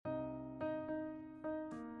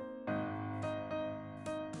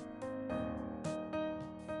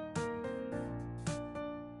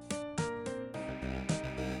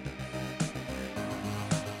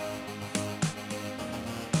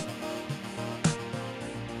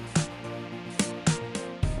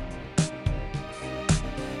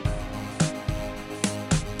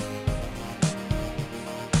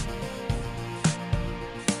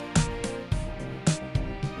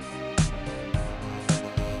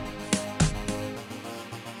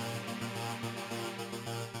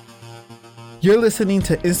You're listening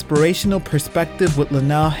to Inspirational Perspective with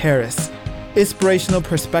Linnell Harris. Inspirational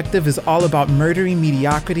Perspective is all about murdering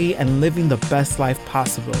mediocrity and living the best life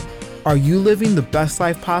possible. Are you living the best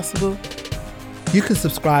life possible? You can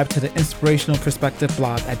subscribe to the Inspirational Perspective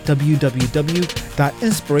blog at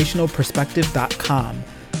www.inspirationalperspective.com.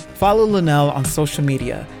 Follow Linnell on social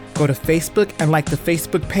media. Go to Facebook and like the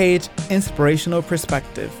Facebook page, Inspirational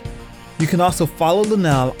Perspective. You can also follow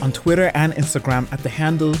Linnell on Twitter and Instagram at the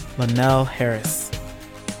handle Linnell Harris.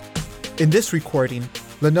 In this recording,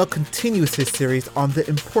 Linnell continues his series on the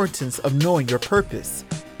importance of knowing your purpose.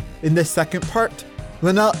 In this second part,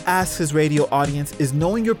 Linnell asks his radio audience, is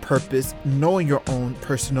knowing your purpose knowing your own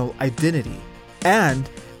personal identity? And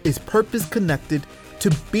is purpose connected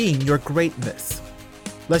to being your greatness?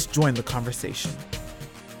 Let's join the conversation.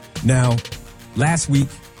 Now, last week,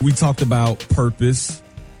 we talked about purpose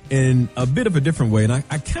in a bit of a different way, and I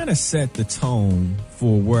kind of set the tone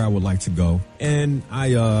for where I would like to go. And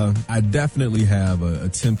I definitely have a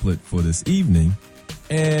template for this evening.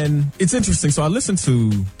 And it's interesting. So I listened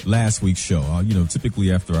to last week's show.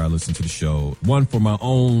 Typically after I listen to the show, one, for my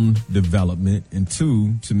own development, and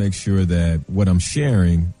two, to make sure that what I'm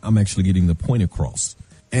sharing, I'm actually getting the point across.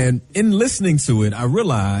 And in listening to it, I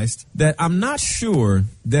realized that I'm not sure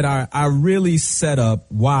that I really set up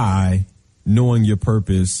why knowing your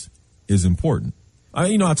purpose is important.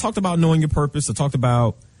 I talked about knowing your purpose. I talked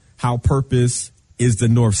about how purpose is the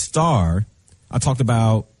North Star. I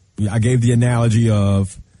gave the analogy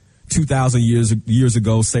of 2,000 years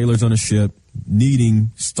ago, sailors on a ship needing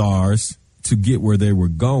stars to get where they were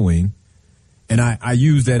going. And I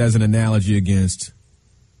use that as an analogy against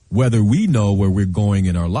whether we know where we're going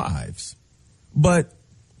in our lives. But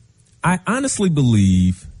I honestly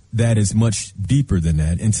believe that is much deeper than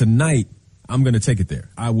that. And tonight, I'm going to take it there.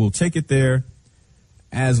 I will take it there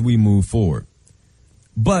as we move forward.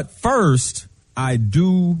 But first, I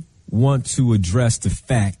do want to address the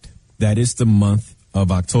fact that it's the month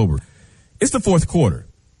of October. It's the fourth quarter.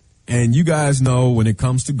 And you guys know when it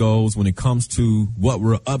comes to goals, when it comes to what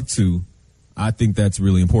we're up to, I think that's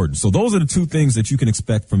really important. So those are the two things that you can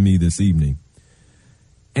expect from me this evening.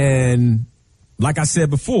 And like I said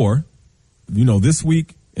before, this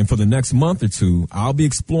week and for the next month or two, I'll be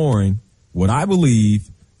exploring what I believe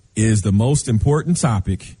is the most important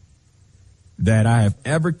topic that I have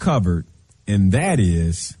ever covered, and that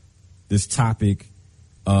is this topic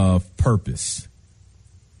of purpose.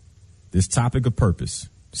 This topic of purpose.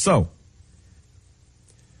 So,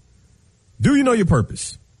 do you know your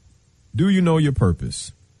purpose? Do you know your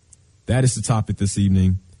purpose? That is the topic this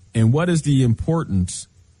evening. And what is the importance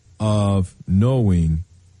of knowing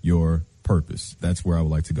your purpose? That's where I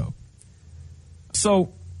would like to go.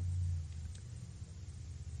 So,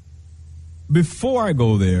 before I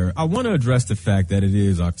go there, I want to address the fact that it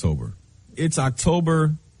is October. It's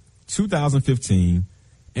October 2015,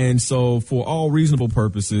 and so for all reasonable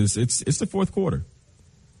purposes, it's the fourth quarter.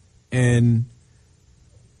 And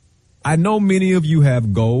I know many of you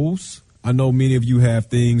have goals. I know many of you have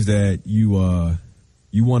things that you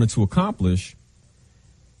wanted to accomplish.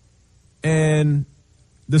 And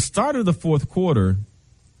the start of the fourth quarter,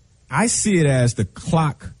 I see it as the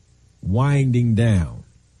clock winding down.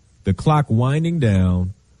 The clock winding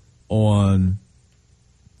down on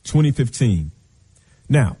 2015.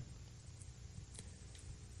 Now,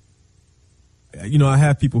 I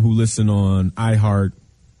have people who listen on iHeart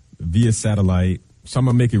via satellite, so I'm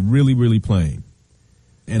going to make it really, really plain.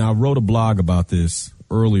 And I wrote a blog about this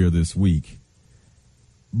earlier this week.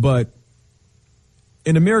 But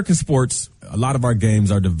in American sports, a lot of our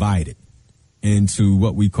games are divided into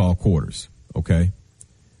what we call quarters, okay?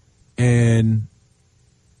 And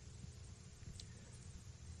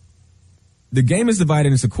the game is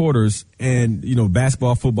divided into quarters, and,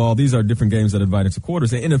 basketball, football, these are different games that are divided into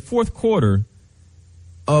quarters. And in the fourth quarter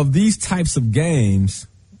of these types of games,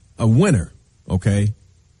 a winner, okay,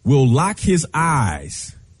 will lock his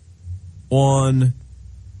eyes on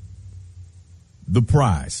the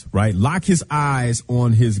prize, right? Lock his eyes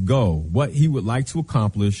on his goal, what he would like to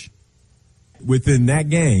accomplish within that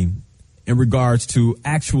game in regards to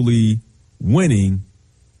actually winning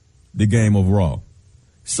the game overall.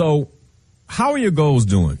 So, how are your goals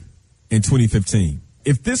doing in 2015?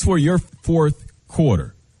 If this were your fourth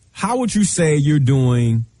quarter, how would you say you're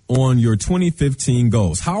doing on your 2015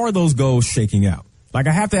 goals? How are those goals shaking out? Like,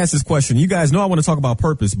 I have to ask this question. You guys know I want to talk about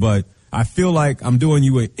purpose, but I feel like I'm doing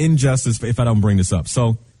you an injustice if I don't bring this up.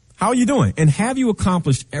 So, how are you doing? And have you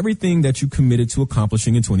accomplished everything that you committed to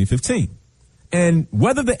accomplishing in 2015? And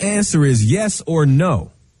whether the answer is yes or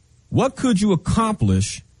no, what could you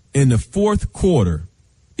accomplish in the fourth quarter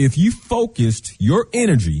if you focused your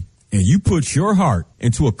energy and you put your heart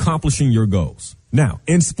into accomplishing your goals. Now,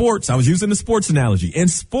 in sports, I was using the sports analogy. In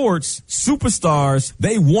sports, superstars,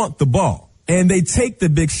 they want the ball, and they take the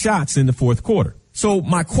big shots in the fourth quarter. So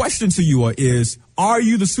my question to you is, are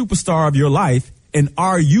you the superstar of your life, and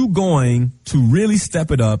are you going to really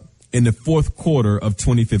step it up in the fourth quarter of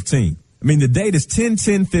 2015? I mean, the date is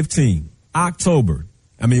 10/10/15, October.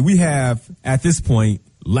 I mean, we have, at this point,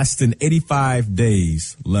 less than 85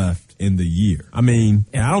 days left in the year. I mean,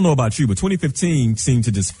 and I don't know about you, but 2015 seemed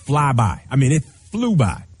to just fly by. I mean, it flew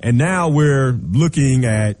by. And now we're looking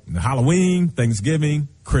at Halloween, Thanksgiving,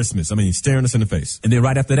 Christmas. I mean, staring us in the face. And then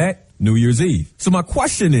right after that, New Year's Eve. So my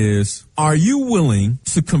question is, are you willing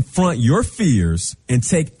to confront your fears and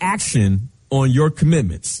take action on your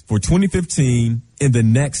commitments for 2015 in the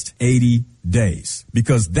next 80 days?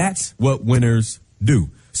 Because that's what winners do.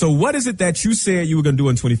 So what is it that you said you were going to do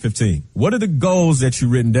in 2015? What are the goals that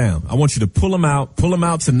you've written down? I want you to pull them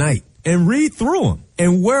out tonight and read through them.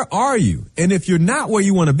 And where are you? And if you're not where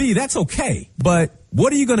you want to be, that's okay. But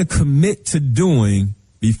what are you going to commit to doing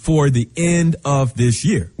before the end of this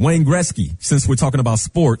year? Wayne Gretzky, since we're talking about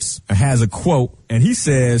sports, has a quote, and he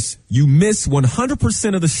says, you miss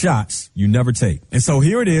 100% of the shots you never take. And so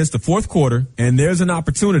here it is, the fourth quarter, and there's an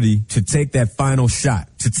opportunity to take that final shot,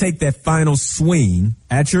 to take that final swing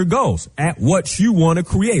at your goals, at what you want to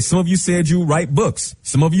create. Some of you said you write books.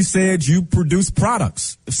 Some of you said you produce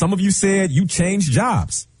products. Some of you said you change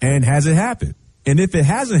jobs. And has it happened? And if it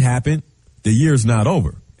hasn't happened, the year's not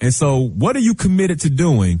over. And so what are you committed to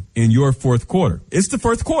doing in your fourth quarter? It's the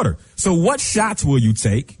fourth quarter. So what shots will you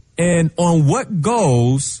take? And on what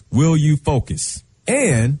goals will you focus?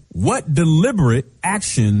 And what deliberate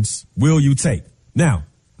actions will you take? Now,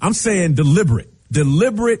 I'm saying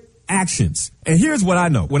deliberate actions. And here's what I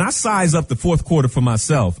know. When I size up the fourth quarter for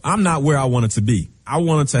myself, I'm not where I wanted to be. I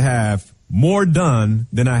wanted to have more done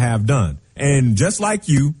than I have done. And just like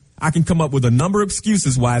you, I can come up with a number of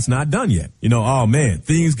excuses why it's not done yet. You know, oh man,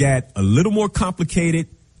 things got a little more complicated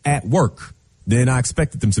at work than I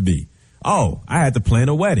expected them to be. Oh, I had to plan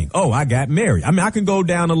a wedding. Oh, I got married. I mean, I can go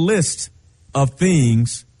down a list of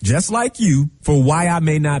things just like you for why I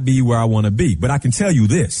may not be where I want to be. But I can tell you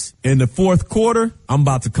this, in the fourth quarter, I'm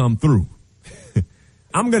about to come through.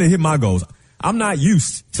 I'm going to hit my goals. I'm not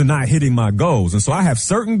used to not hitting my goals. And so I have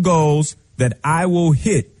certain goals that I will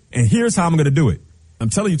hit. And here's how I'm going to do it. I'm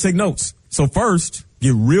telling you, take notes. So first,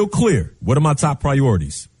 get real clear. What are my top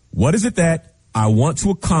priorities? What is it that I want to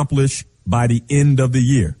accomplish by the end of the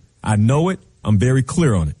year? I know it. I'm very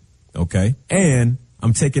clear on it. Okay. And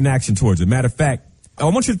I'm taking action towards it. Matter of fact, I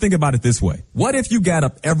want you to think about it this way. What if you got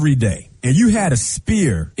up every day and you had a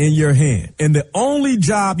spear in your hand and the only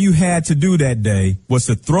job you had to do that day was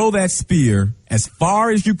to throw that spear as far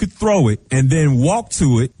as you could throw it and then walk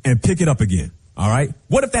to it and pick it up again? All right.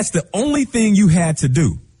 What if that's the only thing you had to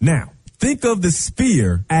do? Now, think of the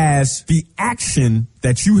spear as the action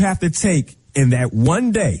that you have to take in that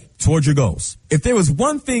one day towards your goals. If there was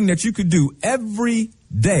one thing that you could do every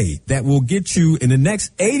day that will get you in the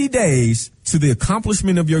next 80 days to the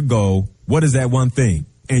accomplishment of your goal, what is that one thing?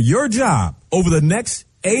 And your job over the next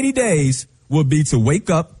 80 days will be to wake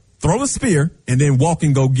up, throw a spear, and then walk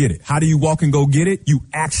and go get it. How do you walk and go get it? You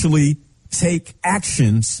actually take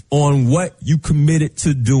actions on what you committed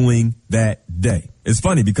to doing that day. It's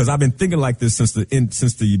funny because I've been thinking like this since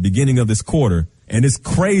the beginning of this quarter, and it's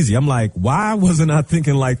crazy. I'm like, why wasn't I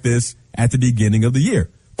thinking like this at the beginning of the year?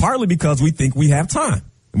 Partly because we think we have time.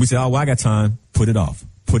 And we say, oh, well, I got time. Put it off.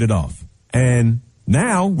 And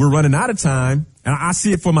now we're running out of time, and I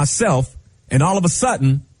see it for myself, and all of a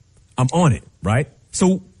sudden, I'm on it, right?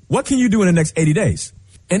 So what can you do in the next 80 days?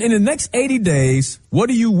 And in the next 80 days, what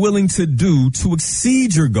are you willing to do to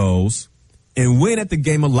exceed your goals and win at the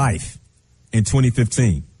game of life in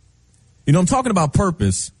 2015? You know, I'm talking about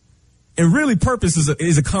purpose, and really purpose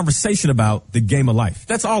is a conversation about the game of life.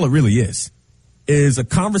 That's all it really is a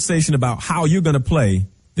conversation about how you're going to play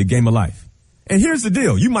the game of life. And here's the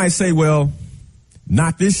deal. You might say, well,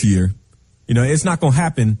 not this year. You know, it's not going to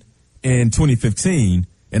happen in 2015.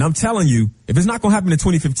 And I'm telling you, if it's not going to happen in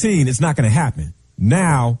 2015, it's not going to happen.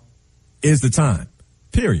 Now is the time,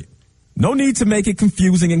 period. No need to make it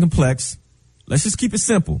confusing and complex. Let's just keep it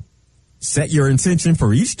simple. Set your intention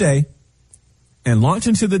for each day and launch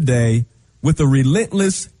into the day with a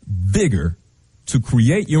relentless vigor to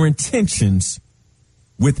create your intentions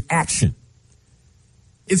with action.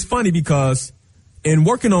 It's funny because in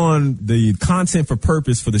working on the content for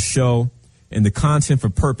purpose for the show and the content for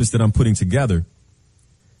purpose that I'm putting together,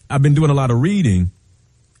 I've been doing a lot of reading.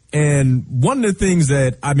 And one of the things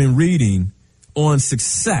that I've been reading on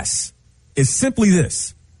success is simply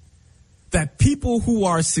this. that people who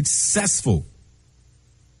are successful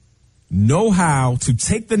know how to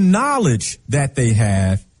take the knowledge that they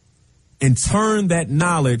have and turn that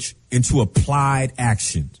knowledge into applied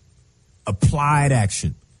action. Applied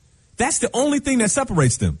action. That's the only thing that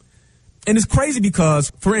separates them. And it's crazy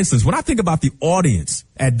because, for instance, when I think about the audience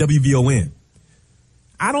at WVON,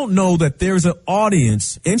 I don't know that there's an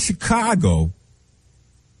audience in Chicago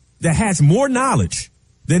that has more knowledge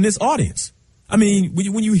than this audience. I mean,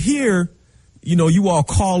 when you hear, you all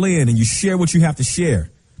call in and you share what you have to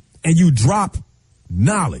share and you drop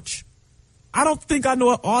knowledge, I don't think I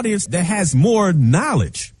know an audience that has more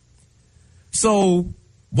knowledge. So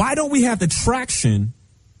why don't we have the traction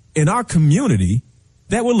in our community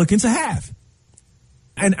that we're looking to have?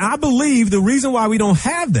 And I believe the reason why we don't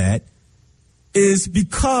have that is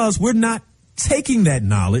because we're not taking that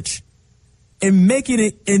knowledge and making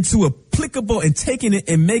it into applicable and taking it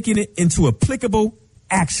and making it into applicable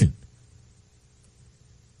action.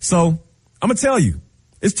 So I'm going to tell you,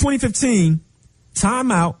 it's 2015,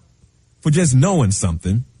 time out for just knowing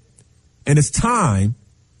something. And it's time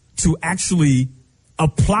to actually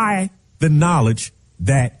apply the knowledge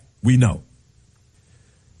that we know.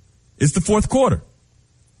 It's the fourth quarter.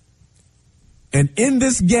 And in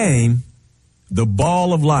this game, the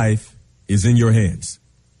ball of life is in your hands.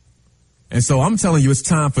 And so I'm telling you, it's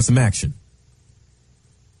time for some action.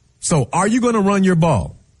 So are you going to run your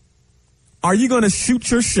ball? Are you going to shoot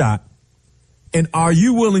your shot? And are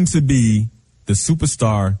you willing to be the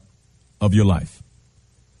superstar of your life?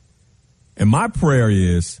 And my prayer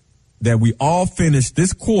is that we all finish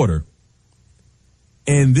this quarter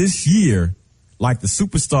and this year like the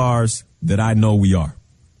superstars that I know we are.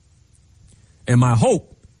 And my hope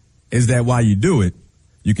is that while you do it,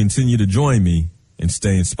 you continue to join me and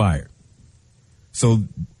stay inspired. So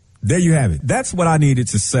there you have it. That's what I needed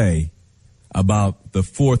to say about the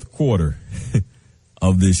fourth quarter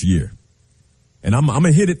of this year. And I'm going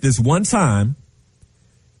to hit it this one time,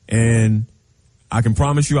 and I can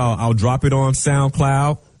promise you I'll drop it on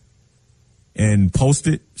SoundCloud and post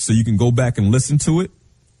it so you can go back and listen to it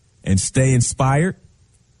and stay inspired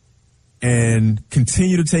and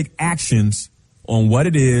continue to take actions on what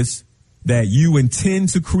it is that you intend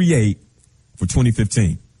to create for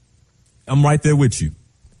 2015. I'm right there with you.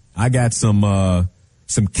 I got some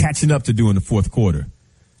catching up to do in the fourth quarter.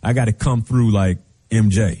 I got to come through like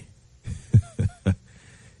MJ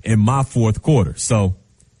in my fourth quarter. So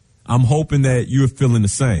I'm hoping that you're feeling the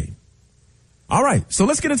same. All right, so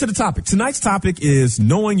let's get into the topic. Tonight's topic is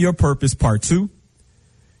Knowing Your Purpose, Part 2.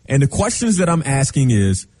 And the questions that I'm asking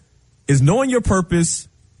is knowing your purpose,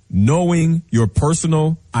 knowing your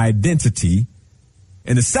personal identity?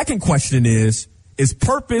 And the second question is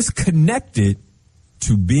purpose connected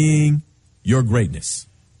to being your greatness?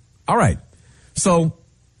 All right, so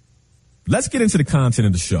let's get into the content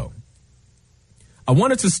of the show. I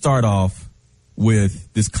wanted to start off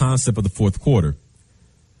with this concept of the fourth quarter,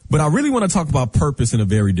 but I really want to talk about purpose in a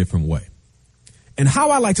very different way. And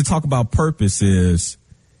how I like to talk about purpose is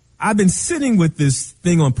I've been sitting with this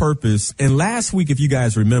thing on purpose, and last week, if you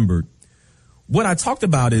guys remembered, what I talked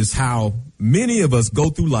about is how many of us go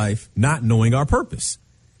through life not knowing our purpose.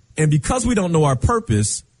 And because we don't know our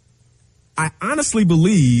purpose, I honestly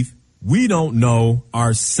believe we don't know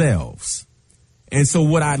ourselves. And so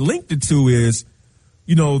what I linked it to is,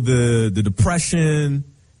 the depression,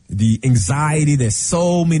 the anxiety that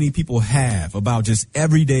so many people have about just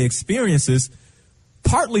everyday experiences,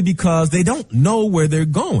 partly because they don't know where they're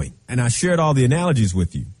going. And I shared all the analogies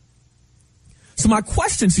with you. So my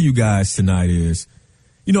question to you guys tonight is,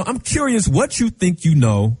 I'm curious what you think you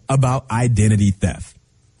know about identity theft.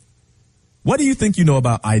 What do you think you know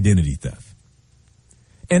about identity theft?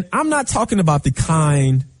 And I'm not talking about the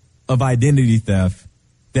kind of identity theft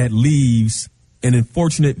that leaves an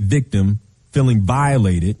unfortunate victim feeling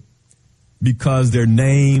violated because their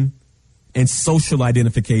name and social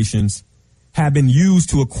identifications have been used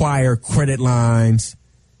to acquire credit lines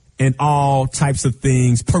and all types of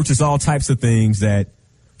things, purchase all types of things that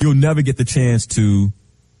you'll never get the chance to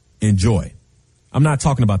enjoy. I'm not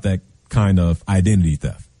talking about that kind of identity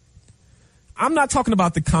theft. I'm not talking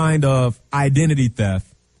about the kind of identity theft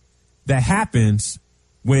that happens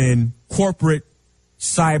when corporate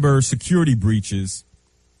cyber security breaches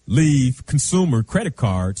leave consumer credit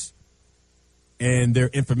cards and their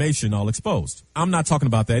information all exposed. I'm not talking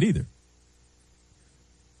about that either.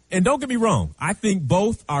 And don't get me wrong, I think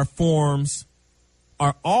both are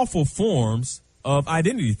awful forms of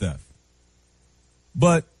identity theft.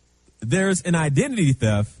 But there's an identity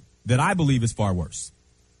theft that I believe is far worse.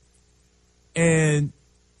 And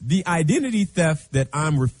the identity theft that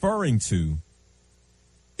I'm referring to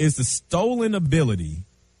is the stolen ability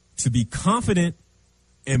to be confident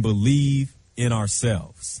and believe in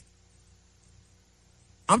ourselves.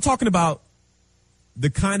 I'm talking about the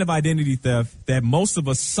kind of identity theft that most of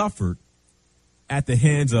us suffered at the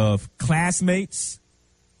hands of classmates,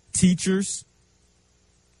 teachers,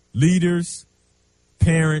 leaders,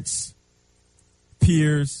 parents,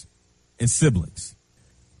 peers, and siblings.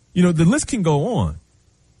 You know, the list can go on.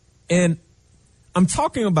 And I'm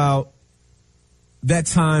talking about that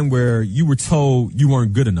time where you were told you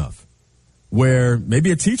weren't good enough, where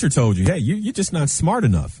maybe a teacher told you, hey, you're just not smart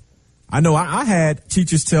enough. I know I had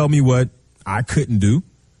teachers tell me what I couldn't do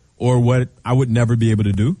or what I would never be able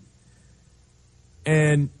to do.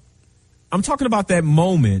 And I'm talking about that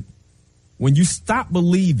moment when you stop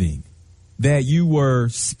believing that you were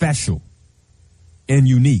special and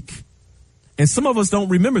unique. And some of us don't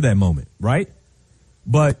remember that moment, right?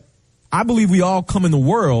 But I believe we all come in the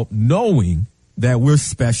world knowing that we're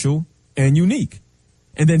special and unique.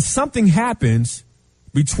 And then something happens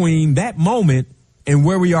between that moment and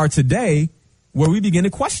where we are today where we begin to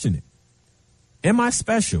question it. Am I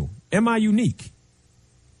special? Am I unique?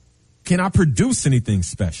 Can I produce anything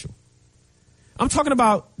special? I'm talking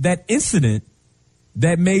about that incident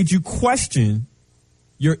that made you question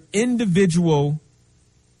your individual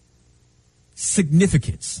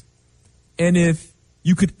significance and if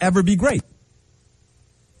you could ever be great.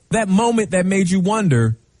 That moment that made you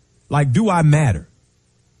wonder, like, do I matter?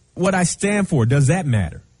 What I stand for, does that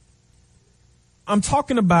matter? I'm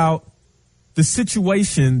talking about the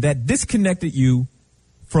situation that disconnected you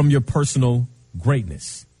from your personal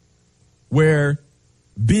greatness, where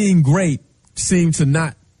being great seemed to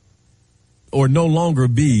not or no longer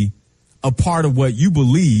be a part of what you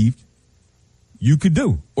believed you could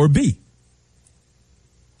do or be.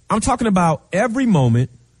 I'm talking about every moment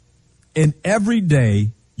and every day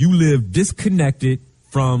you live disconnected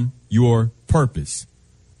from your purpose.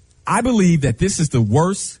 I believe that this is the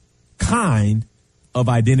worst kind of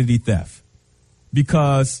identity theft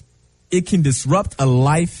because it can disrupt a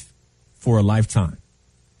life for a lifetime.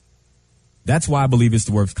 That's why I believe it's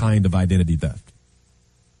the worst kind of identity theft.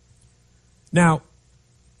 Now,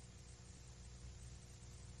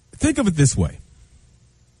 think of it this way.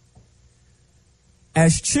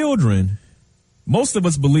 As children, most of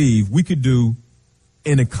us believe we could do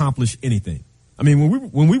and accomplish anything. I mean,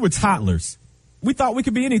 when we were toddlers, we thought we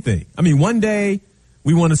could be anything. I mean, one day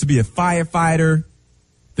we wanted to be a firefighter.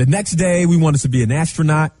 The next day we wanted to be an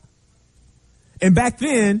astronaut. And back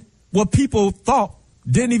then, what people thought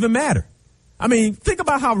didn't even matter. I mean, think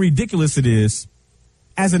about how ridiculous it is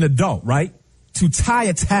as an adult, right? To tie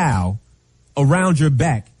a towel around your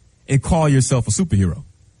back and call yourself a superhero.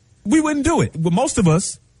 We wouldn't do it. But most of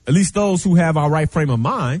us, at least those who have our right frame of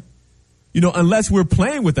mind, you know, unless we're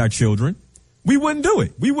playing with our children, we wouldn't do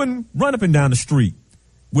it. We wouldn't run up and down the street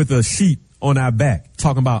with a sheet on our back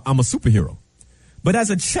talking about I'm a superhero. But as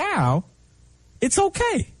a child, it's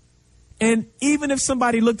okay. And even if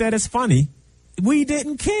somebody looked at us funny, we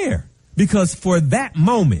didn't care. Because for that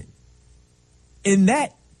moment, in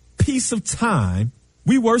that piece of time,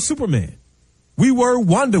 we were Superman. We were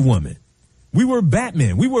Wonder Woman. We were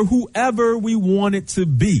Batman. We were whoever we wanted to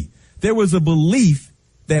be. There was a belief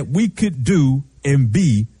that we could do and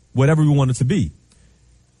be whatever we wanted to be.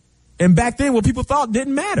 And back then, what people thought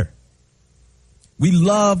didn't matter. We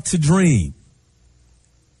loved to dream.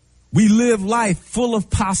 We lived life full of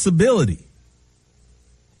possibility.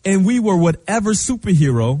 And we were whatever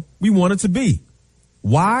superhero we wanted to be.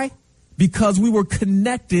 Why? Because we were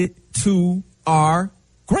connected to our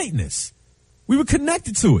greatness. We were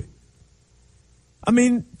connected to it. I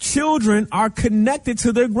mean, children are connected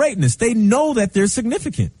to their greatness. They know that they're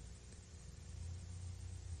significant.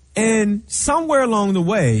 And somewhere along the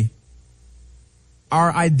way,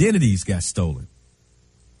 our identities got stolen.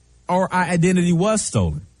 Or our identity was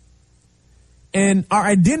stolen. And our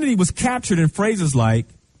identity was captured in phrases like,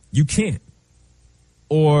 you can't.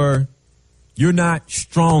 Or you're not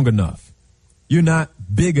strong enough. You're not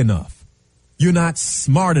big enough. You're not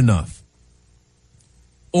smart enough.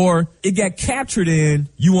 Or it got captured in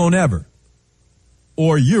you won't ever.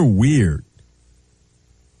 Or you're weird.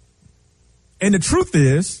 And the truth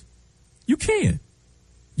is, you can.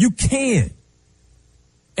 You can.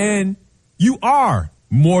 And you are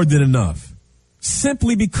more than enough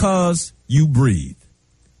simply because you breathe.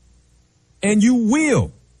 And you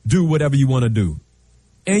will do whatever you want to do.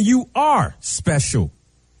 And you are special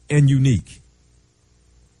and unique.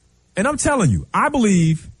 And I'm telling you, I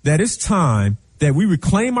believe that it's time that we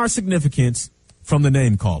reclaim our significance from the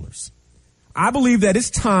name callers. I believe that it's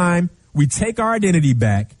time we take our identity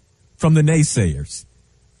back from the naysayers.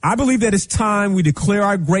 I believe that it's time we declare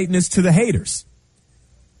our greatness to the haters.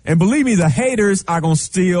 And believe me, the haters are going to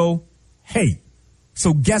still hate.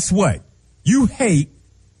 So guess what? You hate,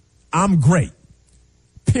 I'm great.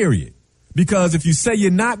 Period. Because if you say you're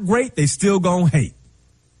not great, they still going to hate.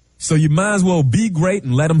 So you might as well be great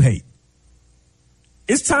and let them hate.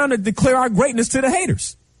 It's time to declare our greatness to the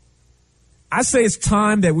haters. I say it's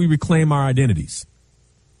time that we reclaim our identities.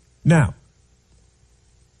 Now,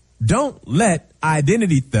 don't let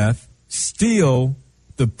identity theft steal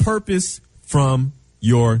the purpose from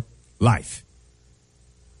your life.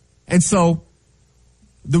 And so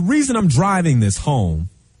the reason I'm driving this home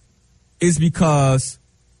is because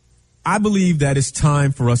I believe that it's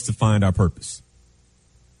time for us to find our purpose.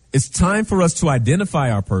 It's time for us to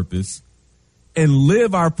identify our purpose and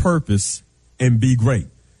live our purpose and be great.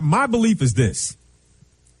 My belief is this,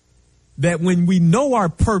 that when we know our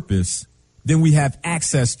purpose, then we have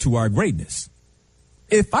access to our greatness.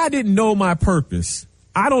 If I didn't know my purpose,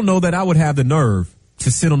 I don't know that I would have the nerve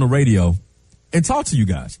to sit on the radio and talk to you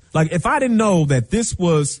guys. Like, if I didn't know that this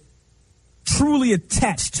was truly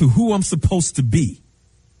attached to who I'm supposed to be,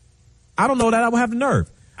 I don't know that I would have the nerve.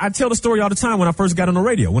 I tell the story all the time when I first got on the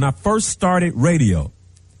radio. When I first started radio,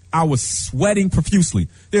 I was sweating profusely.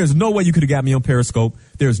 There's no way you could have got me on Periscope.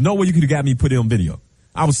 There's no way you could have got me put it on video.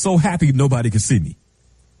 I was so happy nobody could see me.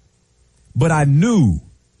 But I knew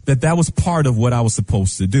that that was part of what I was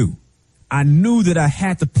supposed to do. I knew that I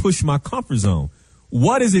had to push my comfort zone.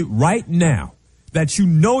 What is it right now that you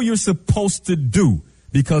know you're supposed to do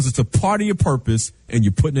because it's a part of your purpose and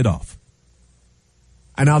you're putting it off?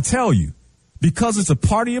 And I'll tell you, because it's a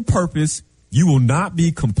part of your purpose, you will not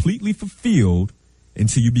be completely fulfilled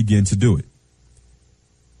until you begin to do it.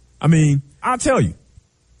 I mean, I'll tell you,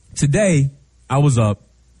 today I was up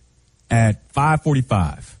at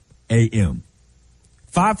 5:45 a.m.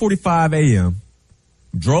 5:45 a.m.,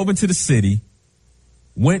 drove into the city,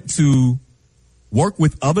 went to work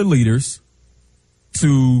with other leaders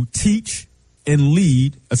to teach and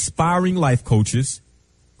lead aspiring life coaches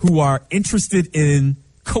who are interested in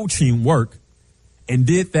coaching work, and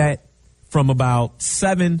did that from about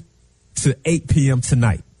 7 to 8 p.m.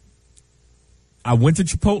 tonight. I went to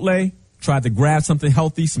Chipotle, tried to grab something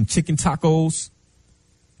healthy, some chicken tacos,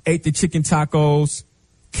 ate the chicken tacos,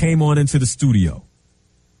 came on into the studio.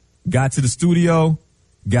 Got to the studio,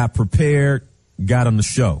 got prepared, got on the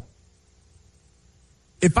show.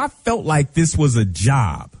 If I felt like this was a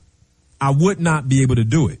job, I would not be able to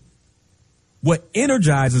do it. What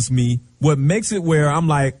energizes me, what makes it where I'm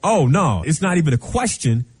like, oh no, it's not even a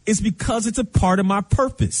question, is because it's a part of my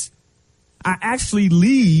purpose. I actually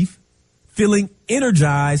leave feeling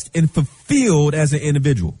energized and fulfilled as an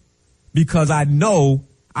individual because I know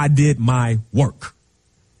I did my work.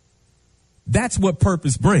 That's what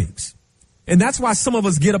purpose brings. And that's why some of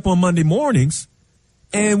us get up on Monday mornings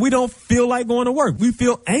and we don't feel like going to work. We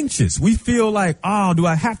feel anxious. We feel like, oh, do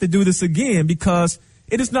I have to do this again? Because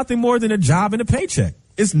it is nothing more than a job and a paycheck.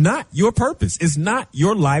 It's not your purpose. It's not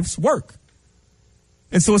your life's work.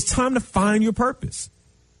 And so it's time to find your purpose.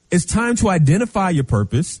 It's time to identify your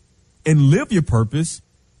purpose and live your purpose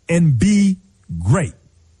and be great.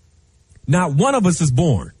 Not one of us is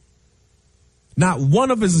born. Not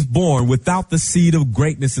one of us is born without the seed of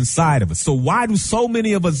greatness inside of us. So why do so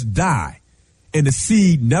many of us die and the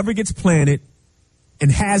seed never gets planted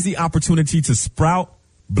and has the opportunity to sprout,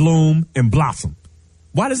 bloom, and blossom?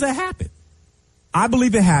 Why does that happen? I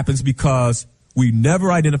believe it happens because we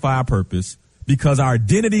never identify our purpose, because our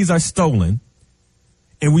identities are stolen,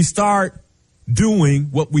 and we start doing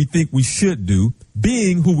what we think we should do,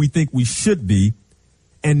 being who we think we should be,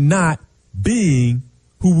 and not being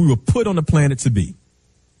who we were put on the planet to be.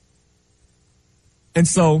 And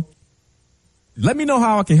so, let me know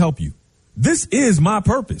how I can help you. This is my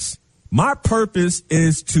purpose. My purpose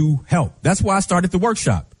is to help. That's why I started the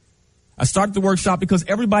workshop. I started the workshop because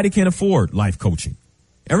everybody can't afford life coaching.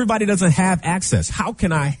 Everybody doesn't have access. How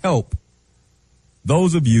can I help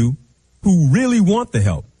those of you who really want the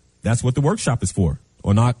help? That's what the workshop is for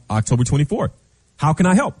on October 24th. How can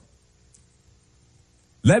I help?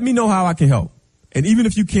 Let me know how I can help. And even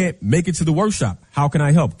if you can't make it to the workshop, how can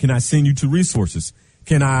I help? Can I send you to resources?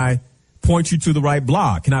 Can I point you to the right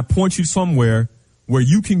blog? Can I point you somewhere where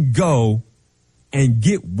you can go and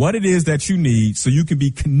get what it is that you need so you can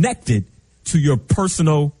be connected to your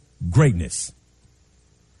personal greatness?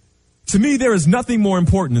 To me, there is nothing more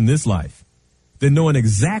important in this life than knowing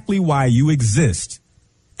exactly why you exist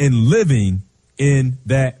and living in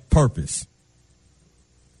that purpose.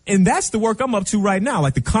 And that's the work I'm up to right now.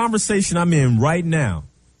 Like the conversation I'm in right now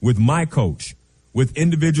with my coach, with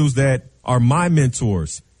individuals that are my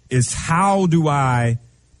mentors, is how do I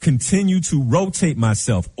continue to rotate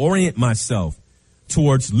myself, orient myself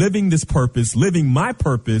towards living this purpose, living my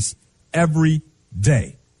purpose every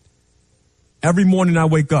day. Every morning I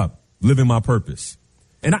wake up living my purpose.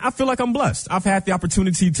 And I feel like I'm blessed. I've had the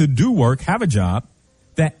opportunity to do work, have a job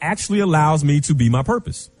that actually allows me to be my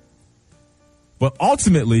purpose. But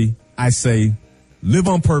ultimately, I say, live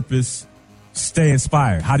on purpose, stay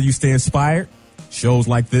inspired. How do you stay inspired? Shows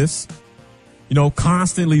like this,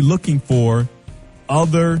 constantly looking for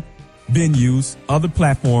other venues, other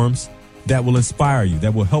platforms that will inspire you,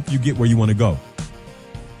 that will help you get where you want to go.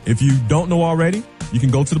 If you don't know already, you can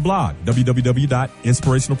go to the blog,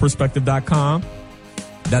 www.inspirationalperspective.com.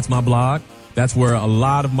 That's my blog. That's where a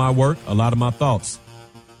lot of my work, a lot of my thoughts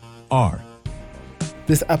are.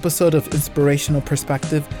 This episode of Inspirational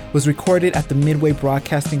Perspective was recorded at the Midway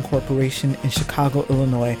Broadcasting Corporation in Chicago,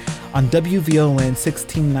 Illinois, on WVON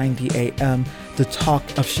 1690 AM, The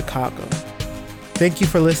Talk of Chicago. Thank you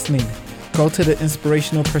for listening. Go to the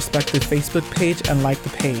Inspirational Perspective Facebook page and like the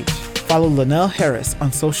page. Follow Linnell Harris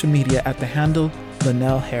on social media at the handle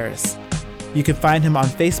Linnell Harris. You can find him on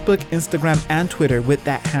Facebook, Instagram, and Twitter with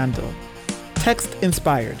that handle. Text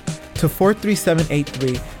INSPIRED to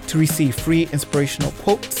 43783 to receive free inspirational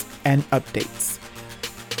quotes and updates.